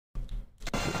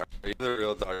Are you the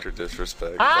real Dr.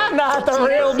 Disrespect? I'm not the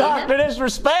real Dr.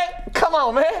 Disrespect. Come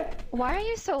on, man. Why are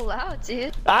you so loud,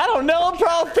 dude? I don't know,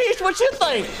 bro. Peach, what you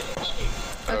think?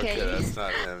 Okay, that's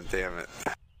not him. Damn it.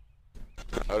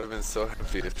 I would have been so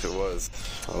happy if it was.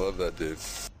 I love that dude.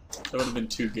 That would have been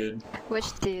too good.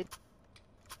 Which dude?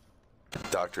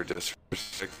 Dr.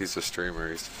 Disrespect. He's a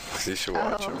streamer. You should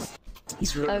watch him.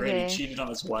 He's really great. He cheated on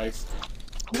his wife.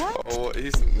 What? Oh,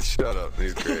 shut up.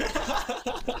 He's great.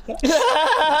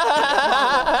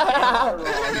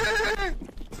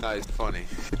 Nah, he's funny.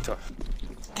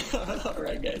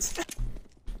 Alright, guys.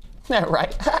 Yeah,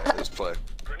 right. Yeah, just play.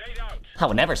 I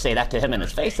would never say that to him in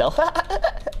his face, though.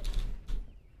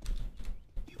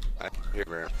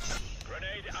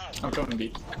 I'm coming,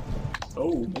 B.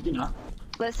 Oh, maybe not.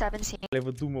 List 17.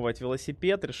 Выдумывать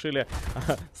велосипед, решили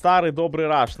старый добрый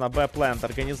раш на Б-плент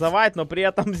организовать, но при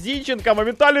этом Зинченко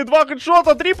моментально 2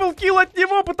 хедшота, трипл килл от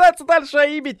него, пытается дальше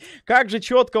аимить. Как же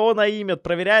четко он аимит,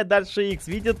 проверяет дальше X,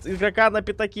 видит игрока на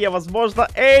пятаке, возможно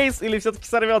эйс или все-таки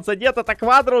сорвется. Нет, это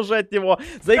квадро уже от него,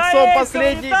 за Иксом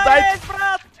последний.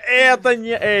 Это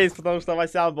не эйс, потому что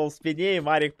Васян был в спине и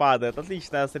Марик падает.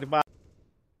 Отличная стрельба.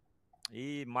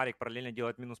 И Марик параллельно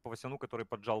делает минус по Васяну, который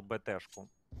поджал БТшку.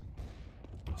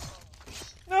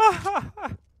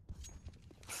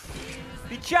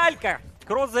 Печалька!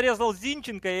 Кросс зарезал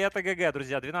Зинченко, и это ГГ,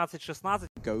 друзья. 12-16.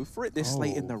 Go for it this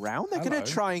late in the round. They're going to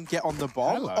try and get on the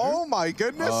bomb. Oh my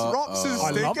goodness, ropz is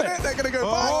sticking it. They're going to go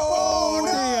back. Oh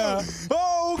no!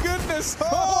 Oh goodness!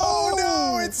 Oh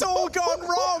no! It's all gone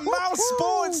wrong. Mouse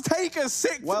Sports take a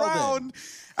 6th round.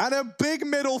 And a big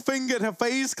middle finger to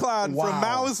FaZe Clan from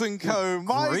Mouse & Co.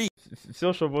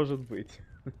 Все, что может быть.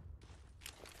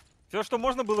 Все, что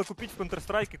можно было купить в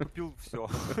Counter-Strike, купил все.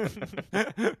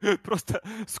 Просто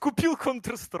скупил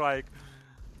Counter-Strike.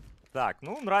 Так,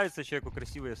 ну, нравится человеку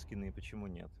красивые скины, почему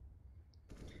нет?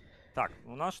 Так,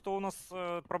 у нас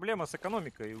проблема с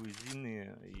экономикой у Зины.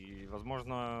 И,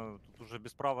 возможно, тут уже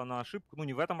без права на ошибку. Ну,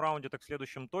 не в этом раунде, так в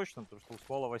следующем точно. Потому что у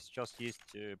Слолова сейчас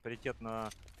есть паритет на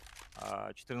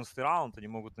 14-й раунд. Они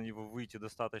могут на него выйти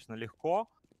достаточно легко.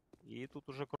 И тут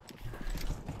уже...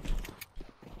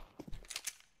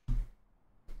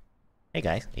 Hey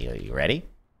guys, you ready?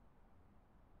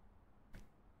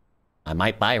 I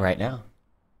might buy right now.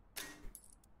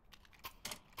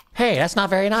 Hey, that's not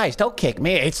very nice. Don't kick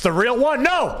me. It's the real one.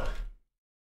 No!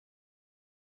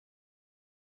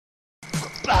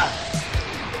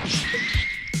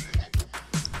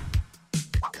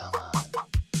 Come on.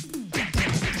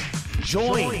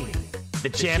 Join the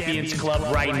Champions Club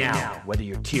right now. Whether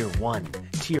you're tier 1,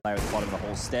 tier... At the bottom of the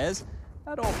hall stairs.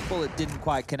 That off bullet didn't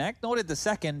quite connect, nor did the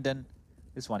second, and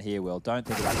this one here will. Don't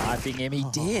think about knifing him. He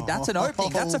did. That's an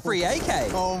opening. That's a free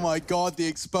AK. Oh my god, the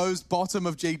exposed bottom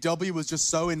of JW was just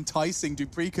so enticing.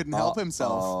 dupreeh couldn't help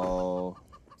himself.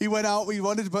 He went out, he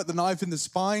wanted to put the knife in the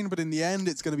spine, but in the end,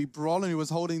 it's going to be Brollan who was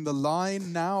holding the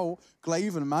line. Now,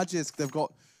 Glaive and Magisk, they've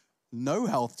got no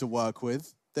health to work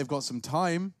with. They've got some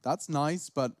time. That's nice,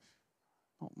 but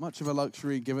not much of a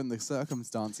luxury given the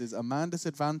circumstances. A man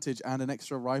disadvantage and an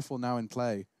extra rifle now in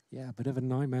play. Yeah, a bit of a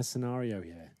nightmare scenario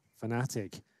here.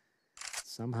 Fnatic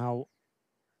somehow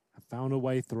have found a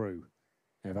way through.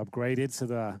 They've upgraded to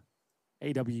the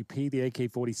AWP, the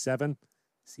AK-47.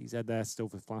 CZ there still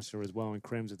for Flasher as well, and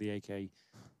Crims with the AK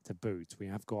to boot. We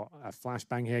have got a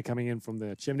flashbang here coming in from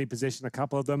the chimney position, a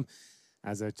couple of them,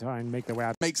 as they try and make their way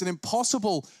out. Makes an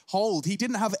impossible hold. He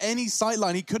didn't have any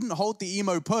sightline. He couldn't hold the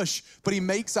emo push, but he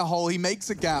makes a hole, he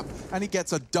makes a gap, and he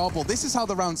gets a double. This is how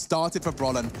the round started for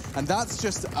Brollan, and that's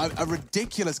just a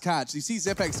ridiculous catch. You see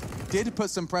Zipex did put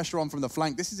some pressure on from the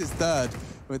flank. This is his third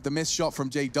with the missed shot from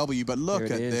JW, but look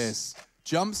at this.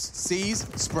 Jumps, sees,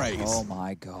 sprays. Oh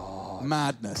my god.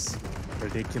 Madness.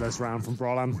 Ridiculous round from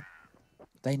Brollan.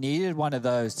 They needed one of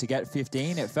those to get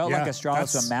 15. It felt like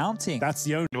Astralis were mounting. That's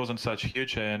the only... It wasn't such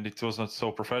huge and it was not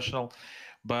so professional,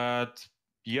 but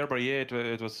year by year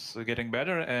it was getting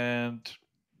better, and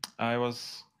I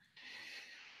was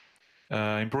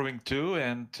improving too.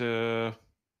 And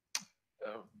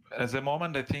at the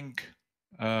moment, I think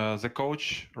the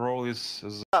coach role is...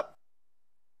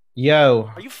 Yo.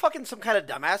 Are you fucking some kind of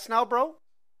dumbass now, bro?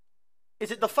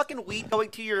 Is it the fucking weed going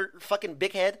to your fucking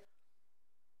big head?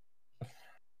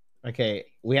 Okay,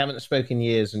 we haven't spoken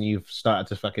years and you've started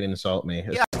to fucking insult me.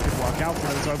 Yeah. Work out,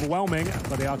 it's overwhelming,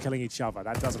 but they are killing each other.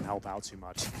 That doesn't help out too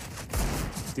much.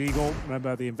 Deagle,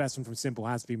 remember the investment from Simple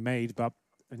has been made, but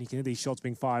when you can hear these shots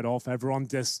being fired off, everyone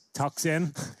just tucks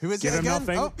in. Who is Give it him again?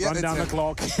 nothing, Oh, yeah, run down the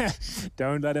clock.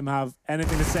 Don't let him have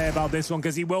anything to say about this one,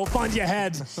 because he will find your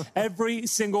head every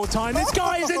single time. This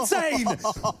guy is insane!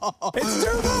 It's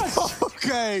too much!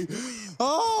 Okay.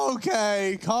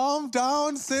 Okay, calm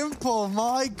down, Simple.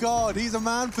 My God, he's a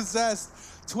man possessed.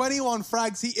 21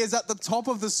 frags. He is at the top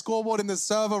of the scoreboard in the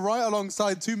server, right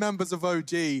alongside 2 members of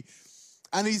OG.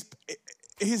 And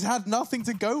he's had nothing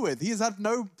to go with. He has had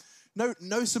no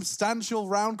substantial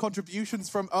round contributions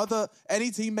from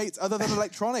any teammates other than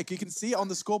Electronic. You can see it on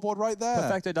the scoreboard right there.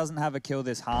 Perfecto doesn't have a kill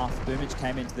this half. Boomage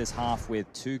came into this half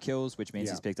with 2 kills, which means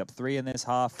he's picked up 3 in this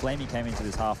half. Flamey came into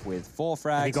this half with 4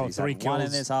 frags. He got 3 kills 1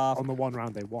 in this half. on the 1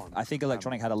 round they won. I think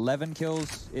Electronic had 11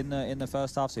 kills in the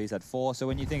first half, so he's had 4. So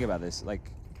when you think about this, like,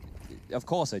 of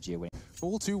course OG win.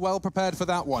 All too well prepared for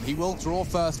that one. He will draw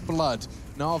first blood.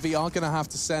 Na'Vi are going to have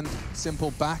to send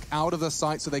Simple back out of the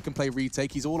site so they can play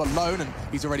retake. He's all alone, and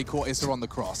he's already caught Issa on the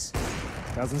cross.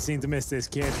 Doesn't seem to miss this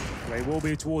kid. They will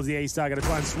be towards the A star, going to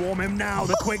try and swarm him now.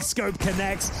 The quick scope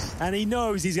connects, and he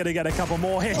knows he's going to get a couple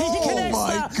more here. He connects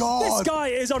my God! This guy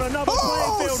is on another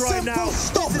playing field right now.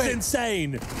 Stop This it. is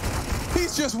insane.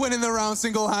 He's just winning the round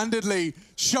single-handedly.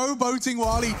 Showboating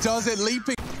while he does it,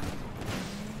 leaping.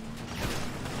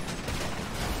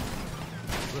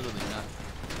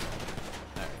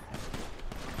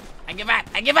 I give up!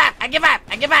 I give up! I give up!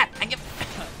 I give up! I give up!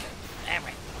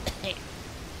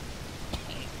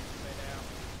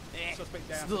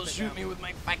 Still shoot me with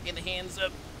my fucking hands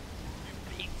up.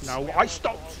 No, I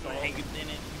stopped.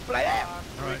 Play out!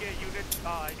 We get units,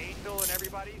 Angel and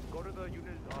everybody, go to the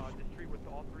unit, this tree with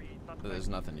all 3 suspects. There's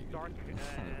nothing you can Dark do. and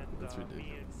That's me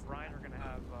ridiculous. and Brian are gonna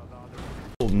have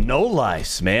the other. No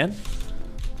lice, man.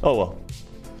 Oh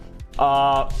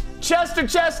well. Chester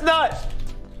Chestnut.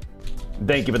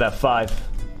 Thank you for that 5.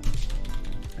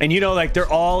 And you know, like,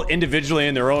 they're all individually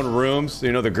in their own rooms.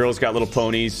 You know, the girl's got little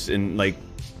ponies and, like,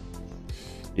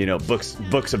 you know, books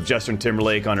of Justin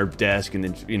Timberlake on her desk, and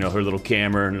then, you know, her little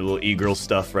camera and her little egirl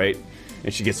stuff, right?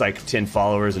 And she gets like 10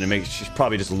 followers, and she's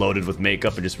probably just loaded with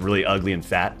makeup and just really ugly and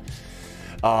fat.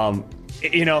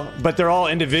 You know, but they're all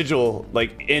individual,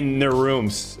 like, in their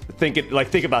rooms. Think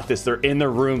about this. They're in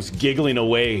their rooms giggling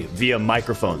away via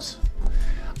microphones.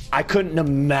 I couldn't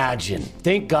imagine.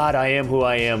 Thank God I am who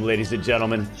I am, ladies and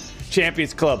gentlemen.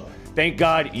 Champions Club. Thank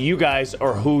God you guys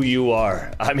are who you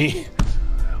are. I mean,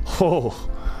 oh.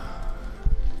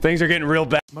 Things are getting real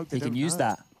bad. He can use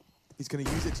that. He's going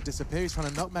to use it to disappear. He's trying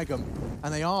to nutmeg them.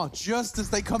 And they are. Just as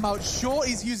they come out short,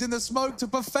 he's using the smoke to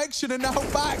perfection. And now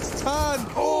back's turn.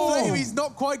 Oh! He's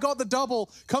not quite got the double.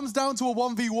 Comes down to a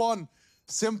 1v1.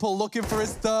 Simple looking for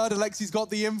his 3rd. Alexi's got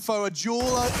the info. A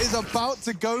jeweler is about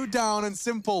to go down, and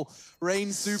Simple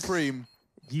reigns supreme.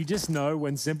 You just know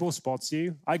when Simple spots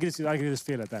you. I can just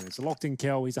feel it then. It's a locked-in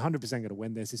kill. He's 100% going to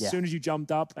win this. As soon as you jumped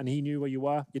up and he knew where you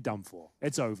were, you're done for.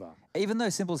 It's over. Even though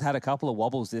Simple's had a couple of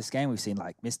wobbles this game, we've seen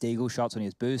like missed Deagle shots when he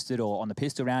was boosted, or on the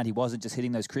pistol round, he wasn't just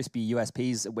hitting those crispy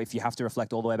USPs if you have to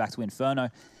reflect all the way back to Inferno.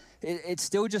 It's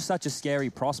still just such a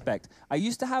scary prospect. I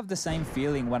used to have the same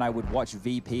feeling when I would watch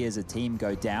VP as a team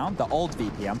go down. The old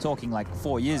VP, I'm talking like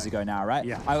 4 years ago now, right?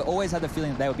 Yeah. I always had the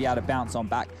feeling that they would be able to bounce on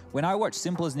back. When I watch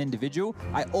Simple as an individual,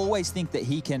 I always think that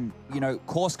he can, you know,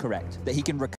 course correct, that he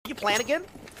can... You plan again?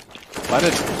 One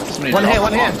hit.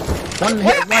 One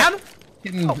hit, man!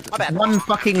 Oh, my bad. One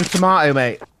fucking tomato,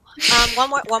 mate.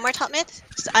 One more top mid.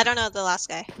 I don't know the last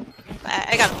guy.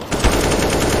 I got him.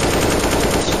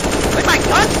 Where's my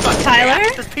guns, fuck Tyler?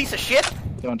 This piece of shit.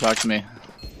 Don't talk to me.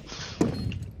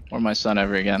 Or my son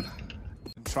ever again.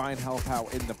 Try and help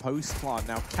out in the post plant.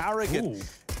 Now, Carrigan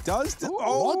does...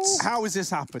 what? How has this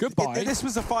happened? Goodbye. This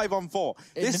was a 5-on-4.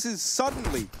 This has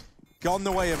suddenly gone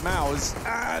the way of Mouse,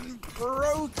 and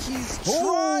broky's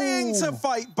trying to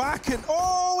fight back, and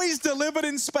he's delivered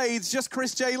in spades. Just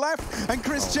Chris J left, and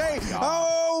Chris J,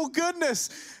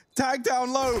 goodness. Tag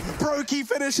down low, broky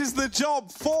finishes the job.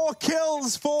 4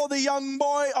 kills for the young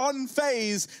boy on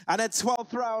phase, and a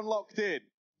 12th round locked in.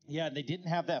 Yeah, they didn't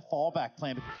have that fallback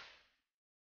plan.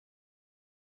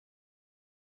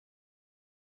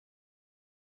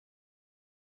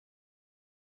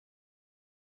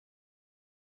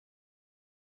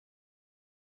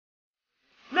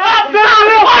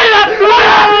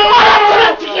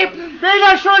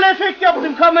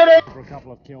 For a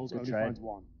couple of kills, only finds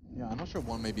 1. Yeah, I'm not sure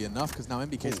 1 may be enough, because now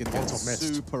MBK is going to get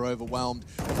super overwhelmed.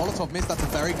 The Molotov missed, that's a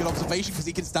very good observation, because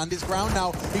he can stand his ground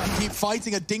now. He can keep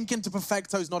fighting. A dink into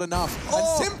Perfecto's not enough. And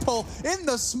Simple in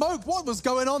the smoke. What was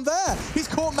going on there? He's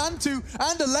caught Mantu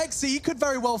and Alexi. He could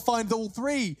very well find all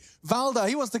 3. Valda,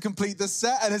 he wants to complete the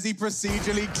set, and as he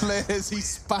procedurally clears, he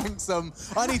spanks them.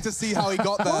 I need to see how he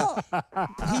got there.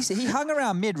 He hung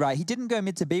around mid, right? He didn't go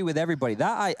mid to B with everybody.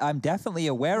 That I'm definitely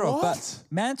aware of. But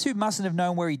Mantu mustn't have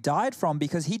known where he died from,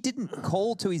 because he didn't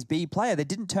call to his B player. They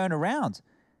didn't turn around.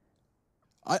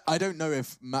 I don't know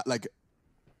if Matt, like...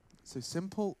 So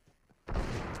Simple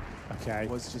Okay.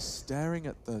 Was just staring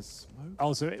at the smoke.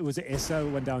 Oh, so it was Issa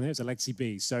went down here. It was Alexi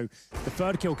B. So the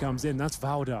third kill comes in. That's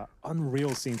Valda.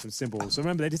 Unreal scene from Simple. So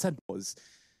remember, they just had...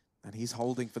 And he's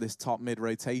holding for this top-mid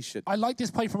rotation. I like this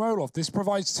play from Olof. This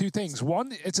provides two things.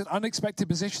 One, it's an unexpected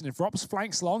position. If ropz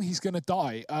flanks long, he's going to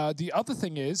die. The other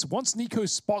thing is, once Nico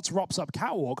spots ropz up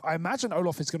catwalk, I imagine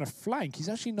Olof is going to flank. He's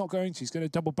actually not going to. He's going to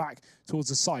double back towards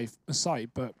the site,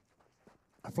 but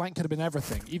a flank could have been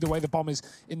everything. Either way, the bomb is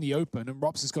in the open, and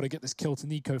ropz has got to get this kill to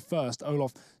Nico first.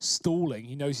 Olof stalling.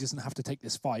 He knows he doesn't have to take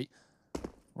this fight.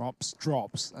 ropz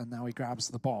drops, and now he grabs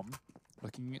the bomb.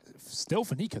 Looking still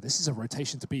for Nico. This is a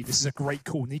rotation to beat. This is a great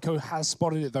call. Nico has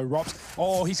spotted it though. ropz,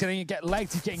 oh, he's going to get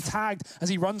legged. He's getting tagged as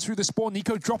he runs through the spawn.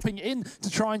 Nico dropping in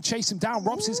to try and chase him down.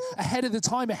 ropz is ahead of the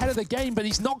time, ahead of the game, but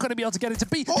he's not going to be able to get it to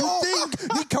beat. You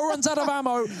think Nico runs out of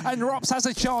ammo and ropz has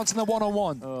a chance in the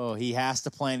one-on-one. Oh, he has to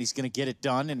plan. He's going to get it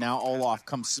done, and now Olof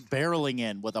comes barreling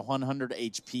in with a 100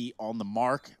 HP on the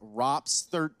mark. ropz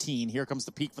 13. Here comes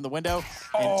the peek from the window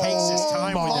and takes his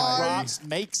time with it. ropz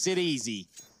makes it easy.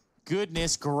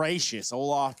 Goodness gracious,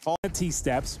 Olof.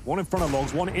 T-steps, one in front of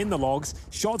logs, one in the logs.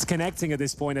 Shots connecting at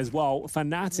this point as well.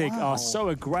 Fnatic are so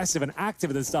aggressive and active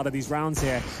at the start of these rounds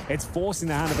here. It's forcing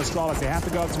the hand of Astralis. They have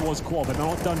to go up towards quad, but they're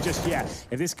not done just yet.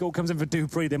 If this kill comes in for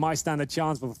dupreeh, they might stand a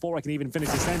chance, but before I can even finish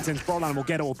the sentence, Brollan will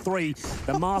get all three.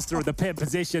 The master of the pit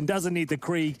position doesn't need the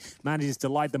Krieg, manages to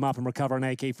light them up and recover an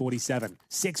AK-47.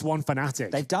 6-1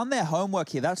 Fnatic. They've done their homework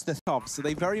here. That's the top. So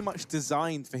they very much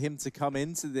designed for him to come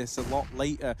into this a lot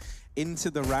later into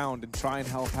the round and try and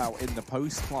help out in the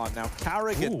post plant. Now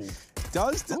Carrigan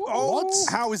does... what?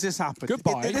 How has this happened?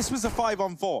 Goodbye. This was a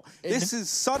 5-on-4. This is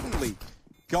suddenly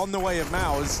gone the way of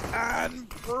Mouse, and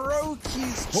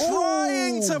broky's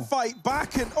trying to fight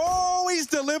back, and he's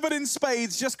delivered in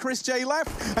spades. Just Chris J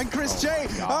left, and Chris J,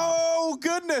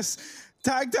 goodness.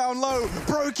 Tag down low,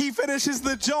 broky finishes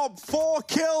the job. 4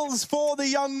 kills for the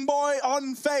young boy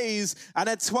on phase, and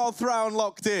a 12th round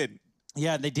locked in.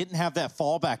 Yeah, they didn't have that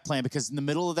fallback plan because in the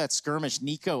middle of that skirmish,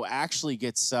 Nico actually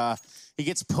gets he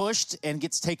gets pushed and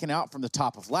gets taken out from the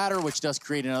top of ladder, which does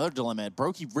create another dilemma.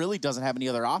 broky really doesn't have any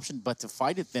other option but to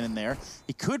fight it then and there.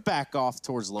 He could back off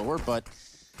towards lower, but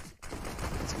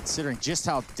considering just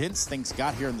how dense things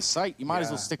got here in the site, you might as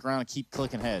well stick around and keep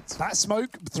clicking heads. That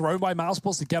smoke thrown by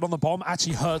Mouseballs to get on the bomb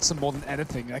actually hurts him more than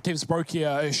anything. That gives broky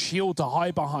a shield to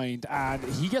hide behind, and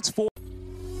he gets 4.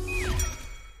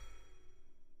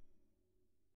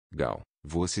 Gal,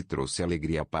 você trouxe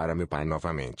alegria para meu pai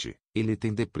novamente. Ele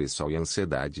tem depressão e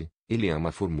ansiedade. Ele ama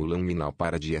a Fórmula 1 e não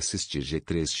para de assistir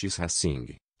G3X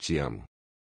Racing. Te amo.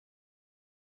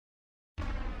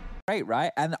 great,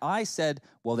 right? And I said,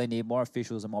 well, they need more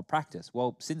officials and more practice.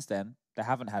 Well, since then, they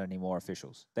haven't had any more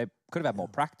officials. They could have had more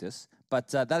practice, but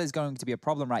that is going to be a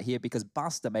problem right here because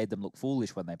Buster made them look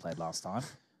foolish when they played last time.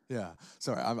 Yeah,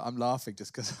 sorry, I'm laughing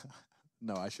just because...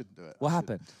 No, I shouldn't do it. What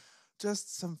happened?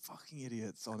 Just some fucking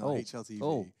idiots on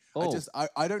HLTV.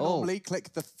 I don't normally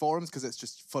click the forums because it's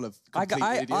just full of complete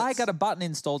idiots. I got a button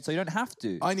installed, so you don't have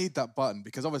to. I need that button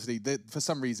because obviously, for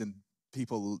some reason,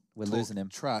 people we're losing him.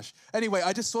 Trash. Anyway,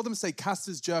 I just saw them say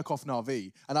Casters jerk off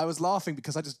Na'Vi, and I was laughing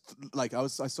because I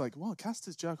saw like, wow,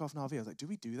 Casters jerk off Na'Vi. I was like, do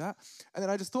we do that? And then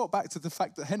I just thought back to the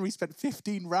fact that Henry spent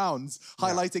 15 rounds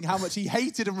highlighting how much he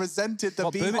hated and resented the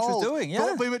what Boomich was doing, yeah.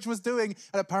 What Boomich was doing,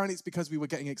 and apparently it's because we were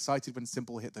getting excited when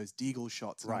Simple hit those Deagle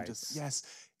shots. And I'm just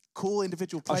cool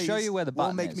individual plays. I'll show you where the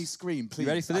button will make me scream, please. You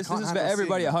ready for this? This is for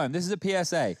everybody at home. This is a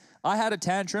PSA. I had a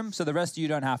tantrum, so the rest of you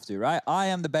don't have to, right? I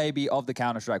am the baby of the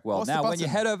Counter-Strike world. Now, when you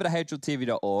head over to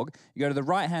HLTV.org, you go to the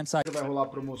right-hand side. Vai rolar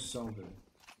promoção, velho.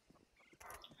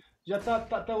 Já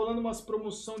tá rolando umas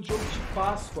promoção de jogo de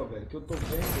Páscoa, velho, que eu tô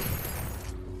vendo.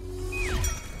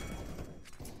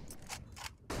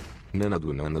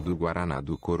 Nana do Guaraná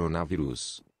do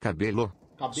coronavírus. Cabelo.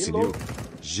 Cílio.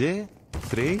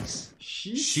 G3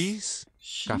 X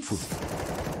Cafu.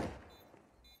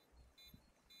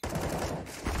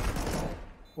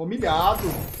 Humilhado.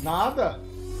 Nada.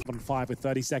 On 5 with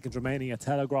 30 seconds remaining, a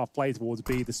telegraph play towards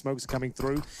B. The smokes are coming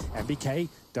through. MBK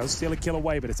does steal a kill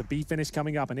away, but it's a B finish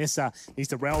coming up, and Issa needs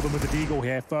to rail them with the Deagle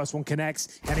here. First one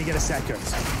connects. Can he get a second?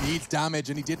 He needs damage,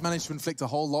 and he did manage to inflict a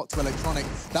whole lot to Electronic.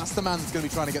 That's the man that's going to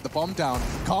be trying to get the bomb down.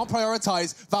 Can't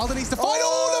prioritize. Valda needs to fight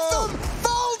all of them!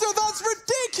 Valda, that's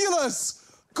ridiculous!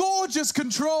 Gorgeous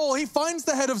control. He finds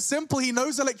the head of Simple. He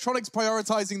knows Electronic's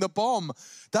prioritizing the bomb.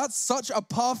 That's such a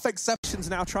perfect section's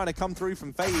now trying to come through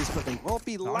from phase, but they will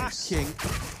be lacking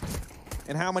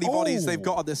in how many bodies they've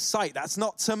got at this site. That's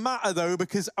not to matter, though,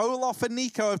 because Olof and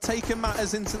Nico have taken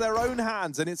matters into their own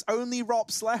hands, and it's only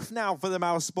ropz left now for the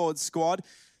Mouse Sports squad.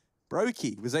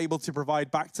 broky was able to provide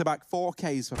back-to-back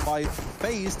 4Ks for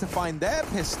FaZe to find their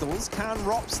pistols. Can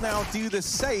ropz now do the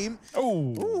same?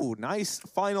 Ooh, nice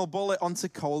final bullet onto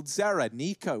coldzera.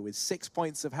 NiKo with 6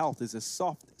 points of health is a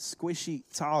soft, squishy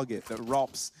target that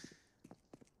ropz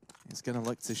is going to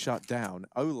look to shut down.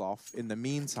 Olof, in the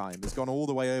meantime, has gone all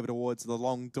the way over towards the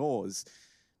long doors.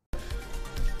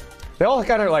 They all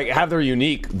kind of like have their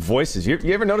unique voices. You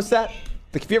ever notice that?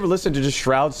 Like, if you ever listen to just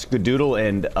Shroud, Skadoodle,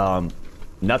 and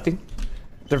Nothing,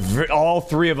 they're all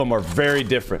three of them are very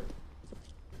different.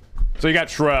 So you got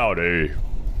Shroud,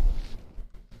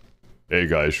 hey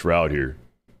guys, Shroud here.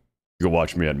 You can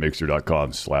watch me at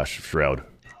mixer.com/Shroud.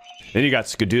 Then you got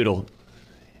Skadoodle.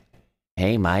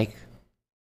 Hey Mike.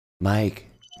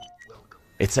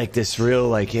 It's like this real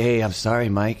like, hey, I'm sorry,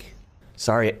 Mike.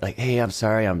 Sorry, like, hey, I'm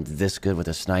sorry I'm this good with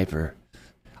a sniper.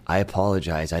 I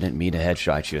apologize, I didn't mean to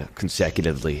headshot you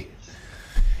consecutively.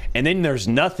 And then there's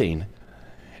Nothing.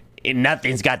 And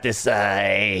Nothing's got this,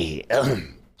 hey,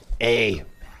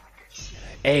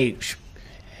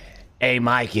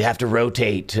 Mike, you have to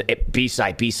rotate to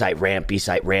B-site,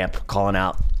 ramp, calling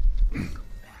out.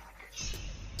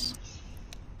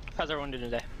 How's everyone doing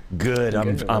today? Good,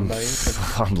 I'm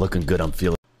looking good, I'm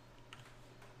feeling.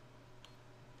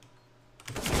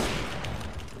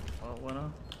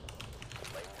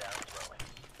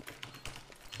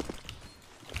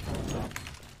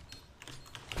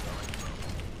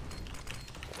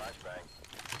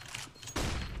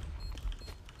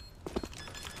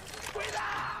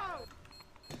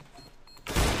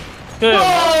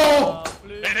 ¡No!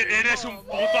 Eres un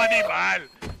puto animal.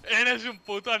 Eres un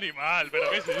puto animal. ¿Pero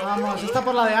qué es eso? Vamos, está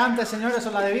por la de antes, señores,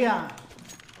 os la debía.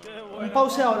 Un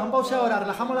pause ahora,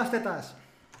 relajamos las tetas.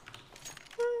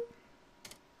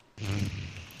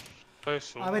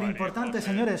 A ver, importante,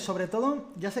 señores, sobre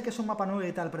todo, ya sé que es un mapa nuevo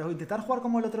y tal, pero intentar jugar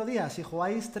como el otro día, si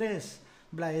jugáis 3,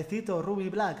 Bladecito, Ruby,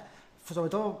 Black, sobre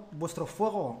todo vuestro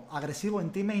fuego agresivo en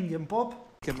team main y en pop.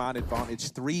 Command advantage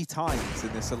 3 times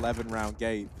in this 11-round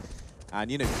game. And,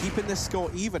 you know, keeping this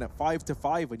score even at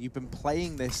 5-5 when you've been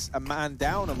playing this a man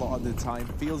down a lot of the time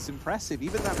feels impressive.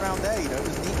 Even that round there, you know, it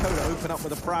was NiKo to open up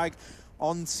with a frag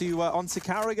onto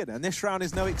Carrigan, and this round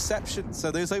is no exception. So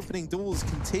those opening duels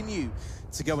continue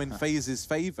to go in FaZe's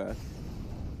favor.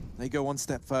 They go one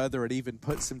step further and even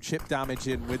put some chip damage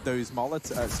in with those with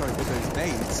those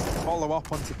nades. Follow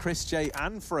up onto Chris J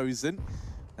and Frozen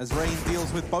as Rain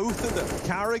deals with both of them.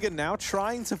 Carrigan now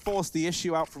trying to force the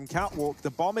issue out from Catwalk.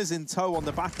 The bomb is in tow on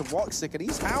the back of woxic, and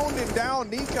he's hounding down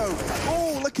NiKo.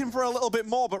 Oh, looking for a little bit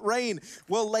more, but Rain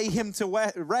will lay him to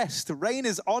rest. Rain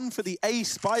is on for the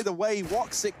ace, by the way.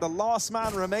 woxic, the last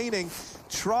man remaining,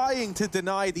 trying to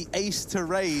deny the ace to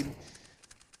Rain.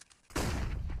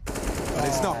 But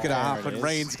it's not going to happen.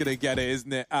 Rain's going to get it,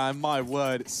 isn't it? And my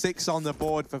word, 6 on the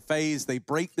board for FaZe. They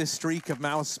break this streak of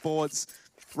Mouse Sports.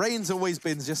 Rain's always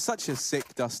been just such a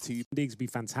sick dust tube. Diggs be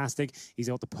fantastic. He's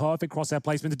got the perfect crosshair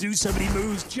placement to do so many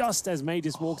moves just as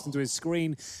Magus walks into his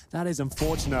screen. That is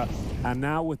unfortunate. And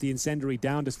now with the incendiary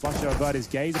down, does Flusher avert his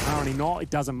gaze? Apparently not. It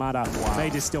doesn't matter. Wow.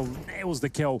 Magus still nails the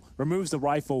kill, removes the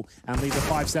rifle, and leaves the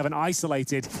 5-7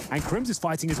 isolated. And Crims is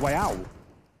fighting his way out.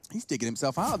 He's digging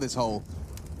himself out of this hole.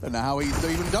 Don't know how he's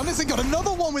even done this. He got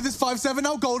another one with his 5-7.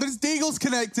 Now Golden's Deagle's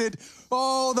connected.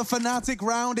 Oh, the Fnatic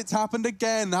round. It's happened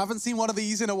again. Haven't seen one of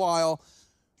these in a while.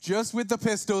 Just with the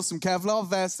pistols, some Kevlar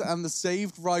vests, and the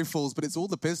saved rifles. But it's all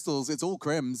the pistols. It's all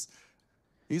Crims.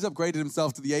 He's upgraded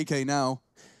himself to the AK now.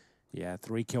 Yeah,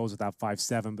 3 kills with that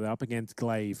 5-7, but up against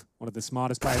Glaive. One of the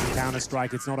smartest players in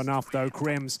Counter-Strike. It's not enough, though.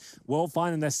 Crims will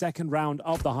find in their second round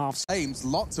of the half.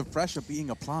 Lots of pressure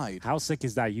being applied. How sick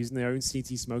is that, using their own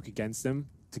CT smoke against them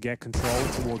to get control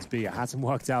towards B? It hasn't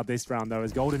worked out this round, though,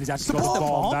 as Golden is actually got the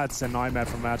bomb. That's a nightmare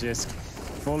from Magisk.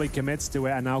 Fully commits to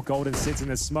it, and now Golden sits in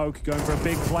the smoke, going for a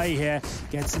big play here.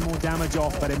 Gets some more damage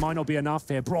off, but it might not be enough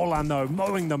here. Brollan, though,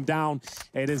 mowing them down.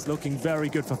 It is looking very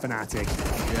good for Fnatic.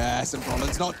 Yes, and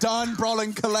Brollan's not done.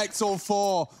 Brollan collects all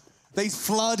 4. They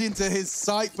flood into his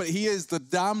sight, but he is the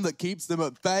dam that keeps them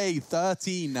at bay.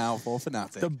 13 now for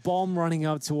Fnatic. The bomb running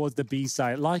up towards the B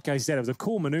site. Like I said, it was a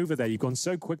cool maneuver there. You've gone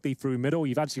so quickly through middle.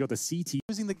 You've actually got the CT.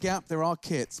 Using the gap, there are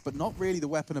kits, but not really the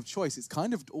weapon of choice. It's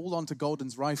kind of all onto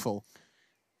Golden's rifle.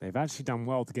 They've actually done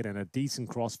well to get in a decent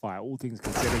crossfire, all things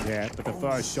considered here. But the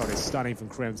first shot is stunning from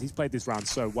Crims. He's played this round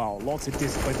so well. Lots of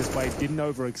discipline displayed, didn't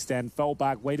overextend, fell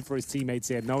back, waited for his teammates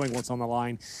here, knowing what's on the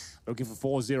line. Looking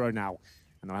for 4-0 now.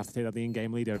 And they'll have to take out the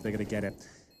in-game leader if they're going to get it.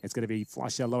 It's going to be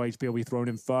Flusher, low HP will be thrown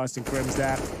in first, and Crim's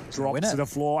there, drops to the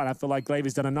floor, and I feel like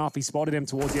Glaver's done enough. He spotted him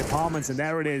towards the apartments, and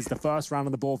there it is, the first round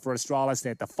on the board for Astralis. They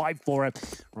had to fight for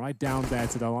it right down there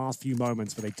to the last few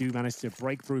moments, but they do manage to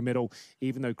break through middle,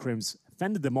 even though Crim's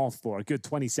fended them off for a good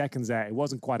 20 seconds there. It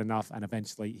wasn't quite enough, and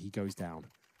eventually he goes down.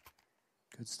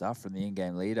 Good stuff from the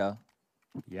in-game leader.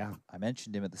 Yeah. I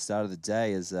mentioned him at the start of the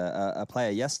day as a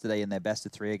player yesterday in their best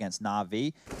of 3 against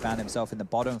Na'Vi. Found himself in the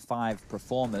bottom 5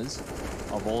 performers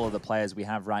of all of the players we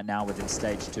have right now within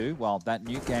Stage 2. Well, that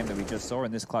new game that we just saw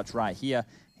in this clutch right here,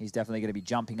 he's definitely going to be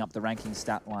jumping up the ranking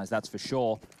stat-wise, that's for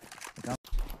sure.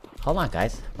 Hold on,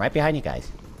 guys. Right behind you guys.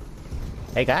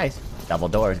 Hey, guys. Double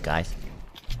doors, guys.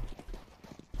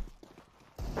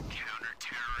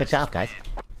 Good job, guys.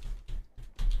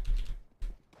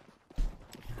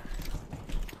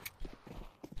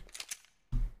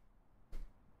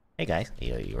 Hey guys,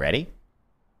 you ready?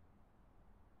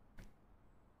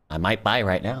 I might buy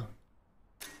right now.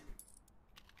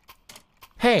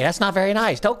 Hey, that's not very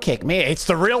nice. Don't kick me. It's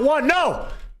the real one. No!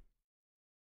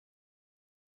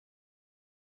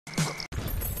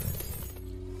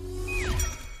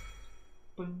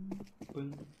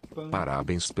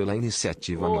 Parabéns pela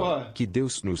iniciativa, mano. Que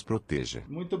Deus nos proteja.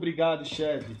 Muito obrigado,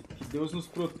 chefe. Que Deus nos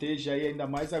proteja aí, ainda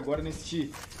mais agora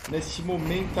neste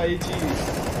momento aí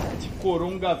de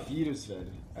coronavírus,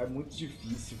 velho. É muito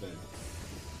difícil, velho.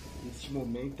 Neste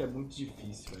momento é muito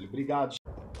difícil, velho. Obrigado.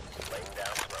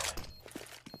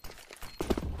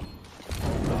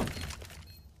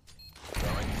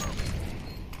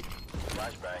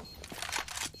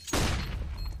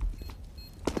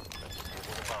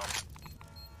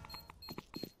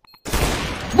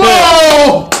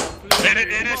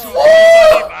 Eres un puto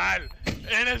animal.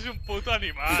 Eres un puto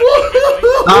animal.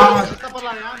 No, eso está por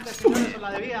la de antes, señores, por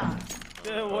la de vía.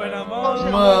 Qué buena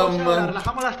mamá.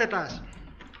 Relajamos las tetas.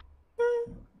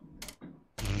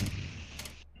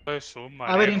 Es un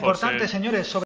A ver, manejo, importante, José. señores, sobre